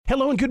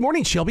Hello and good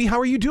morning, Shelby. How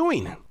are you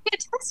doing?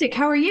 Fantastic.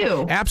 How are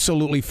you?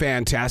 Absolutely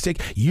fantastic.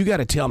 You got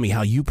to tell me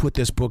how you put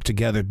this book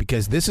together,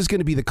 because this is going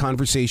to be the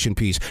conversation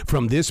piece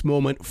from this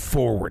moment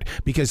forward,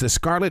 because the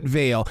Scarlet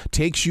Veil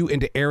takes you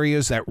into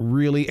areas that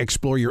really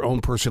explore your own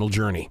personal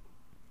journey.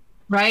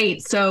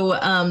 Right. So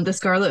the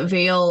Scarlet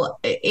Veil,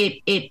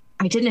 I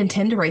didn't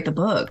intend to write the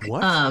book.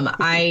 What?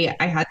 I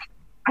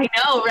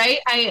know, right?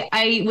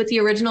 I with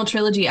the original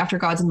trilogy After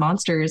Gods and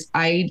Monsters,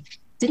 I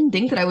didn't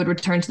think that I would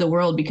return to the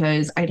world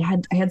because I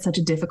had such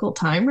a difficult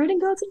time writing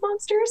Gods and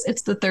Monsters.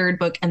 It's the third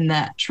book in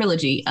that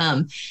trilogy.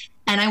 And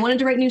I wanted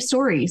to write new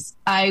stories.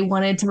 I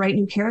wanted to write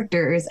new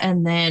characters.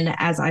 And then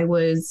as I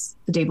was,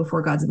 the day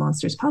before Gods and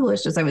Monsters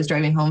published, as I was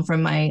driving home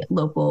from my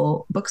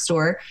local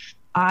bookstore,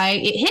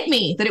 it hit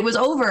me that it was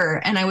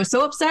over. And I was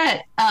so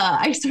upset.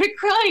 I started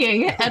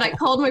crying and I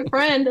called my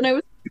friend and I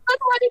was like,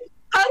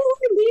 how do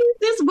I leave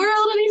this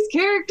world and these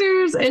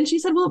characters? And she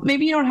said, well,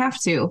 maybe you don't have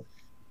to.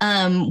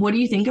 What do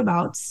you think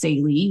about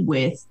Saley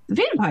with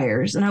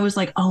vampires? And I was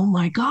like, oh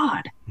my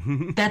God,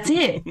 that's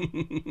it.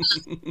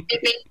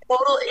 It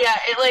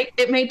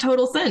made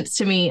total sense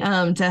to me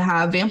to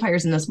have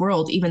vampires in this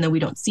world, even though we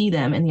don't see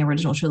them in the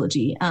original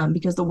trilogy,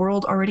 because the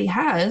world already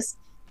has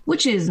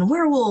witches and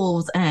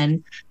werewolves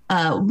and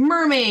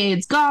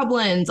mermaids,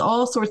 goblins,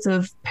 all sorts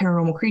of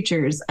paranormal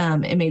creatures.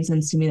 It made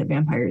sense to me that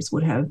vampires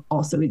would have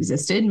also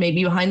existed,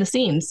 maybe behind the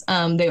scenes.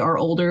 They are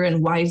older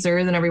and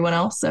wiser than everyone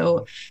else,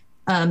 so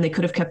they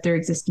could have kept their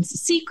existence a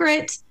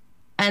secret.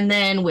 And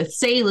then with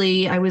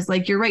Saley, I was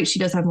like, you're right, she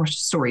does have more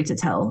story to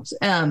tell.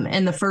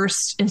 And the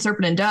first, in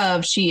Serpent and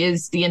Dove, she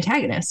is the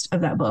antagonist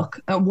of that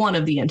book, one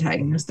of the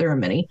antagonists. There are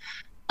many.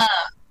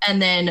 And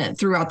then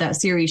throughout that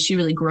series, she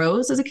really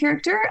grows as a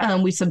character.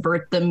 We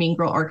subvert the mean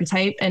girl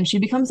archetype, and she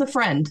becomes a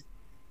friend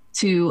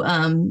to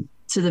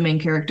the main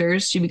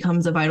characters. She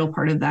becomes a vital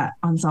part of that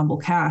ensemble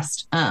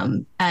cast.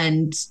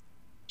 And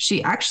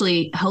she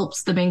actually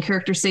helps the main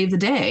character save the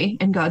day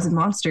in Gods and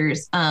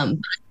Monsters.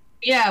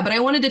 Yeah, but I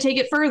wanted to take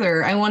it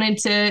further. I wanted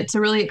to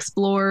really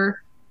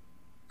explore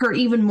her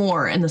even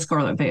more in the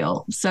Scarlet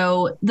Veil.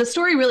 So the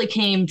story really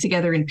came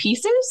together in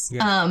pieces,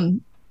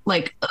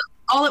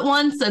 all at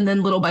once and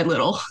then little by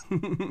little.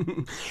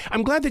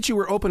 I'm glad that you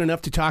were open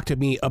enough to talk to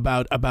me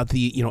about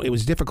the, it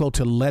was difficult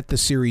to let the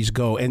series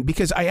go. And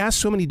because I asked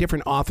so many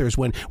different authors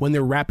when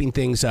they're wrapping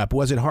things up,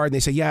 was it hard? And they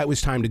say, yeah, it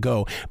was time to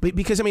go. But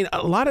because,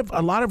 a lot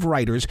of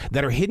writers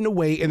that are hidden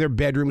away in their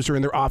bedrooms or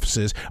in their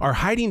offices are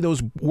hiding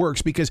those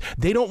works because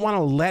they don't want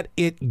to let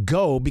it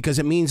go because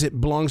it means it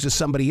belongs to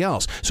somebody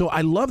else. So I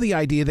love the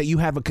idea that you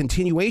have a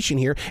continuation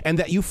here and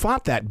that you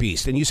fought that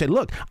beast and you said,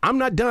 look, I'm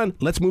not done.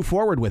 Let's move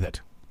forward with it.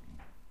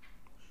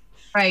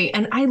 Right.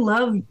 And I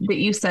love that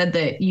you said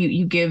that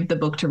you give the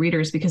book to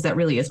readers, because that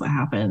really is what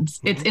happens.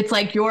 It's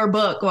like your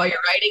book while you're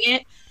writing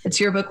it. It's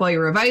your book while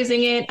you're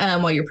revising it,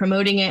 while you're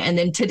promoting it. And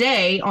then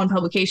today on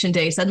publication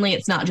day, suddenly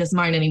it's not just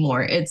mine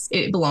anymore.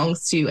 It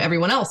belongs to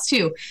everyone else,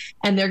 too.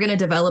 And they're going to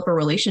develop a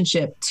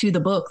relationship to the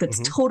book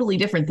that's totally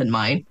different than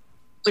mine,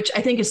 which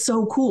I think is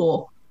so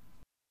cool.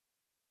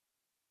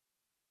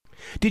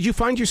 Did you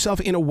find yourself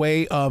in a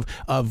way of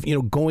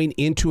going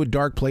into a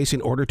dark place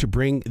in order to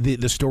bring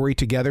the story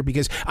together?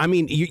 Because,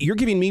 you're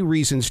giving me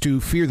reasons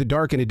to fear the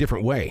dark in a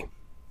different way.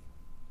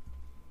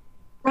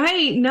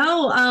 Right.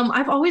 No,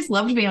 I've always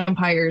loved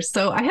vampires,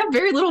 so I have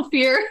very little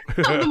fear of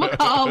the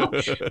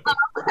macabre.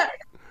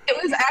 It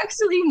was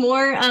actually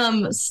more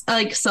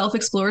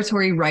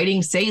self-exploratory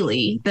writing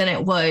Saley than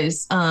it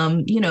was,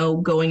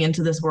 going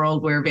into this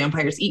world where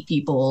vampires eat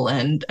people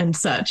and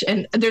such.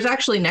 And there's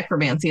actually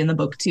necromancy in the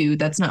book, too.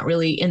 That's not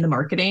really in the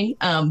marketing.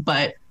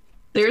 But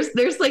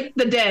there's like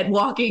the dead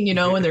walking,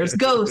 and there's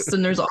ghosts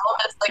and there's all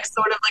this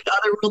sort of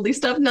otherworldly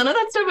stuff. None of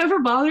that stuff ever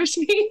bothers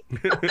me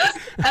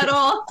at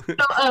all.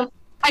 So,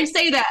 I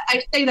say that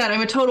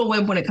I'm a total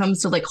wimp when it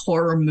comes to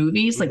horror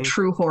movies,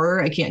 true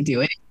horror. I can't do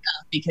it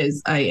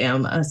because I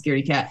am a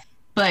scaredy cat.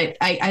 But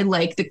I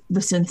like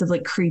the sense of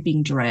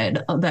creeping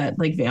dread that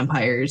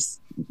vampires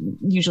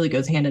usually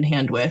goes hand in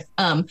hand with.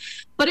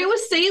 But it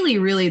was Saley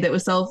really that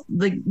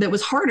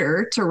was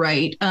harder to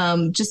write,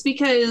 just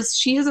because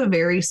she is a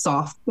very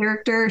soft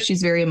character.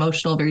 She's very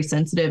emotional, very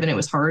sensitive, and it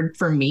was hard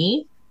for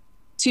me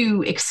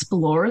to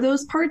explore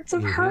those parts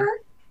of her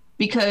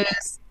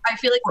because I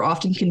feel like we're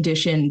often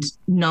conditioned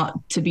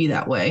not to be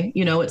that way.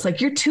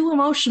 It's you're too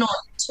emotional,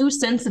 too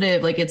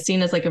sensitive. It's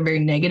seen as a very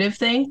negative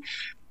thing.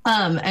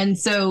 And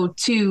so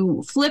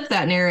to flip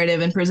that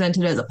narrative and present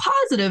it as a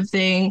positive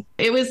thing,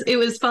 it was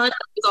fun.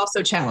 It was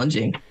also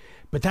challenging.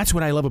 But that's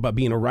what I love about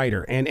being a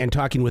writer and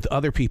talking with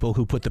other people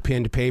who put the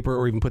pen to paper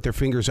or even put their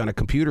fingers on a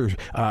computer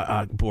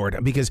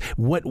board. Because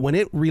when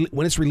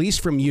it's released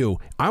from you,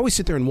 I always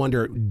sit there and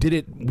wonder, did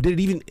it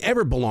even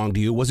ever belong to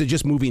you? Was it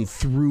just moving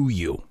through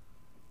you?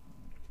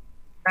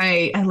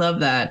 Right. I love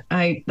that.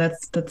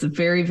 That's a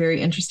very,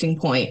 very interesting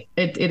point.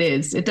 It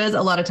is. It does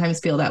a lot of times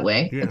feel that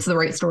way. Yeah. It's the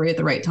right story at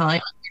the right time.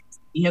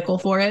 Vehicle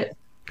for it.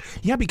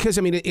 Yeah, because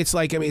it's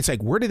like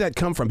where did that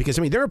come from? Because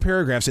there are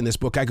paragraphs in this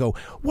book I go,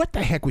 what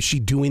the heck was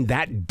she doing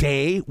that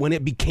day when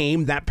it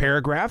became that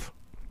paragraph?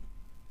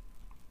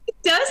 It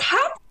does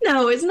happen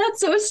know. Isn't that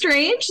so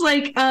strange?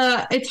 Like,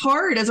 it's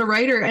hard as a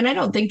writer, and I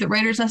don't think that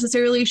writers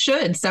necessarily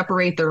should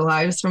separate their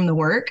lives from the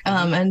work.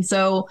 And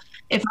so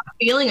if I'm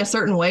feeling a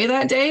certain way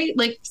that day,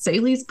 like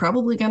Saley's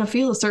probably going to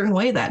feel a certain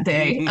way that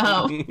day.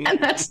 And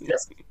that's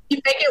just, you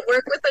make it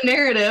work with the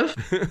narrative.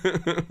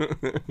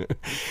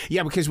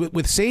 Yeah, because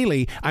with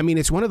Saley, I mean,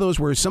 it's one of those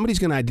where somebody's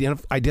going to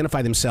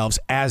identify themselves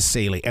as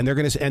Saley, and they're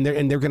going to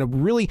they're going to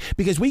really,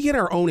 because we get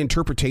our own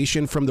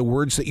interpretation from the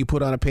words that you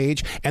put on a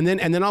page, and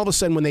then all of a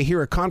sudden when they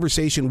hear a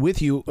conversation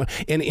with you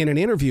in an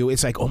interview,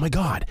 it's like, oh my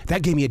God,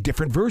 that gave me a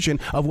different version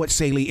of what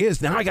Saley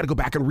is. Now I got to go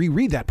back and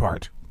reread that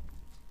part.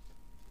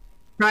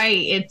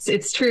 Right.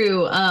 It's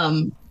true.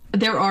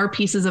 There are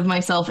pieces of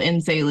myself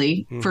in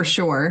Saley for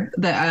sure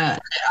that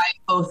I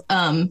both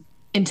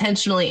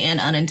intentionally and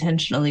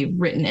unintentionally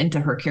written into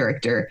her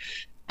character.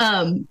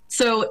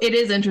 So it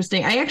is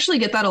interesting. I actually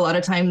get that a lot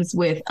of times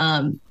with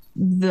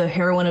the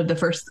heroine of the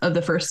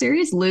first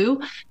series, Lou.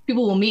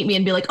 People will meet me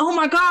and be like, "Oh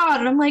my God,"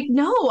 and I'm like,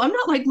 "No, I'm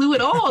not like Lou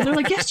at all." And they're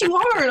like, "Yes, you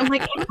are." And I'm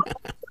like,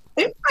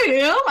 "I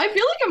am. I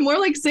feel like I'm more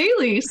like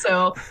Saley."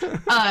 So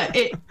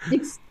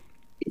it's.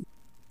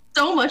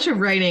 So much of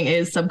writing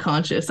is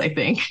subconscious, I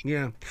think.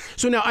 Yeah.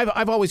 So now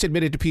I've always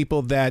admitted to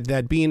people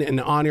that being an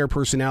on-air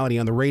personality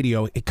on the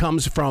radio, it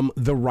comes from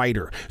the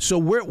writer. So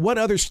what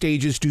other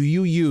stages do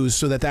you use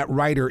so that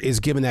writer is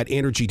given that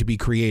energy to be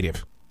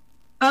creative?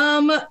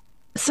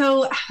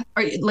 So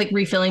are you, like,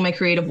 refilling my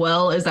creative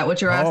well? Is that what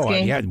you're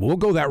asking? Yeah, we'll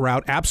go that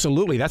route.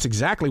 Absolutely. That's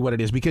exactly what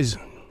it is, because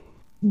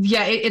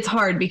yeah, it's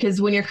hard because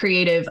when you're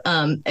creative,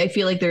 I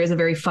feel like there is a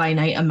very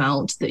finite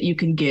amount that you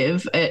can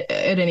give at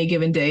any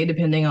given day,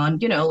 depending on,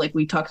 like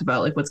we talked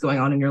about, like what's going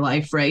on in your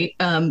life, right?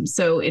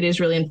 So it is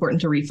really important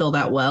to refill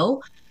that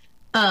well,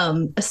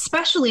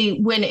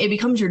 especially when it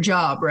becomes your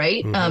job,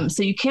 right?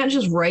 So you can't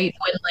just write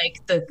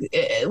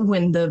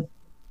when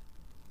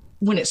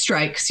when it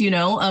strikes, you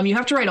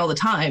have to write all the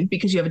time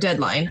because you have a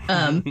deadline.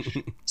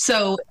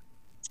 So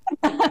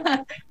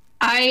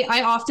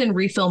I often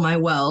refill my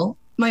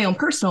own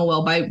personal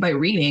well by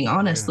reading,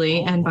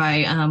 honestly, and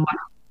by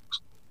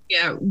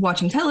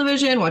watching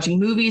television, watching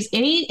movies,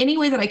 any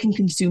way that I can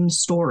consume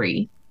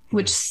story,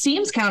 which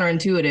seems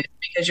counterintuitive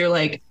because you're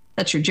like,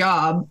 that's your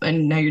job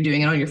and now you're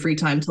doing it on your free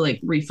time to like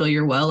refill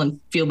your well and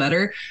feel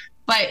better.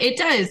 But it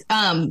does.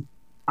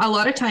 A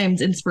lot of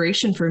times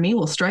inspiration for me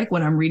will strike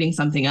when I'm reading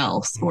something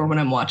else or when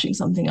I'm watching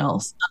something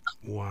else.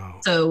 Wow.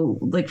 So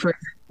like for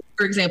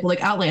example,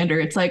 like Outlander,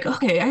 it's like,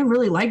 okay, I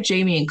really like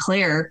Jamie and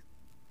Claire.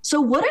 So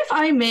what if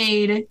I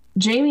made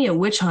Jamie a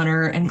witch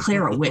hunter and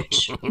Claire a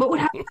witch? What would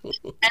happen?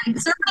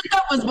 And Serpent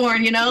Cup was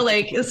born,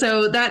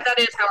 so that's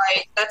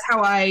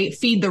how I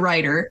feed the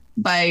writer,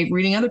 by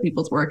reading other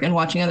people's work and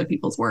watching other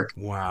people's work.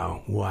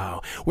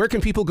 Wow. Where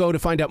can people go to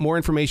find out more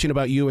information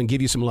about you and give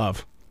you some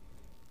love?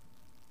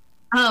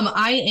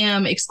 I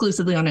am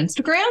exclusively on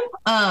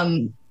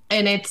Instagram.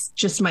 And it's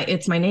just my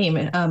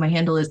name. My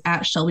handle is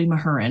 @Shelby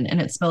Mahurin,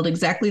 and it's spelled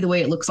exactly the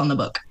way it looks on the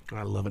book.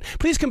 I love it.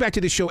 Please come back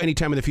to this show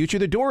anytime in the future.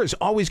 The door is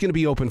always going to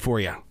be open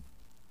for you.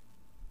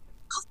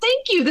 Oh,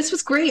 thank you. This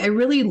was great. I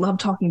really love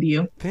talking to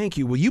you. Thank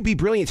you. Will you be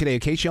brilliant today,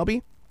 okay,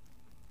 Shelby?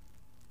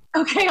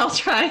 Okay, I'll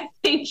try.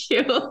 Thank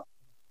you.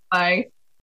 Bye.